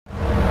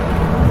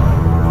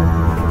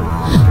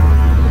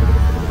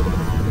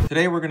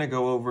Today we're going to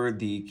go over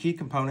the key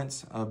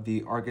components of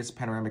the Argus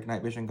Panoramic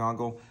Night Vision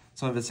Goggle,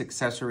 some of its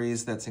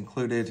accessories that's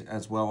included,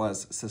 as well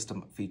as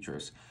system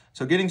features.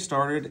 So getting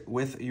started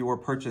with your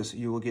purchase,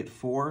 you will get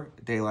 4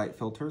 daylight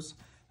filters.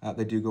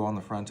 They do go on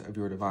the front of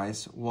your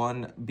device,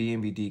 1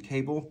 BMVD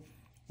cable,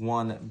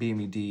 1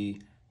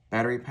 BMVD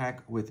battery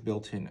pack with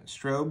built-in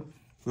strobe.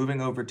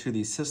 Moving over to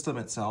the system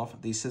itself,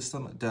 the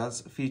system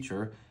does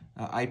feature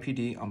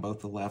IPD on both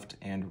the left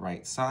and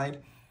right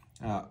side.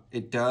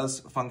 It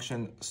does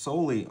function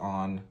solely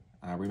on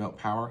remote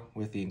power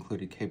with the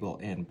included cable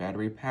and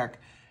battery pack.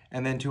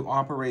 And then to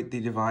operate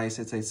the device,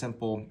 it's a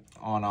simple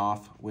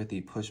on-off with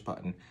the push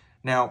button.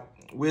 Now,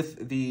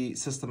 with the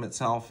system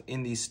itself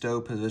in the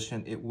stow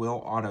position, it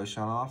will auto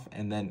shut off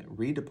and then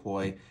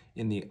redeploy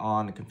in the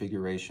on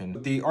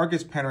configuration. The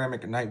Argus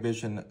Panoramic Night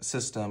Vision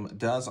system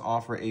does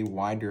offer a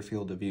wider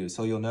field of view.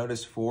 So you'll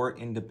notice 4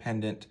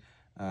 independent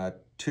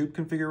tube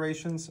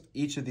configurations.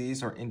 Each of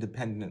these are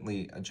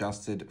independently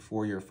adjusted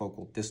for your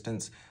focal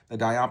distance. The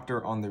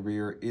diopter on the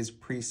rear is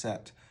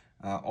preset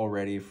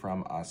already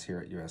from us here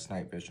at US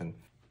Night Vision.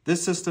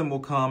 This system will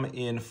come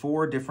in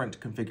 4 different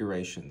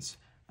configurations.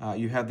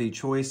 You have the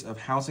choice of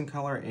housing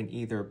color in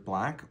either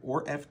black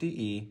or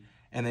FDE,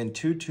 and then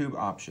 2 tube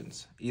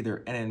options,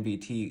 either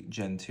NNVT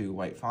Gen 2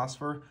 white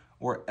phosphor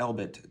or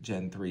Elbit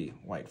Gen 3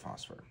 white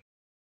phosphor.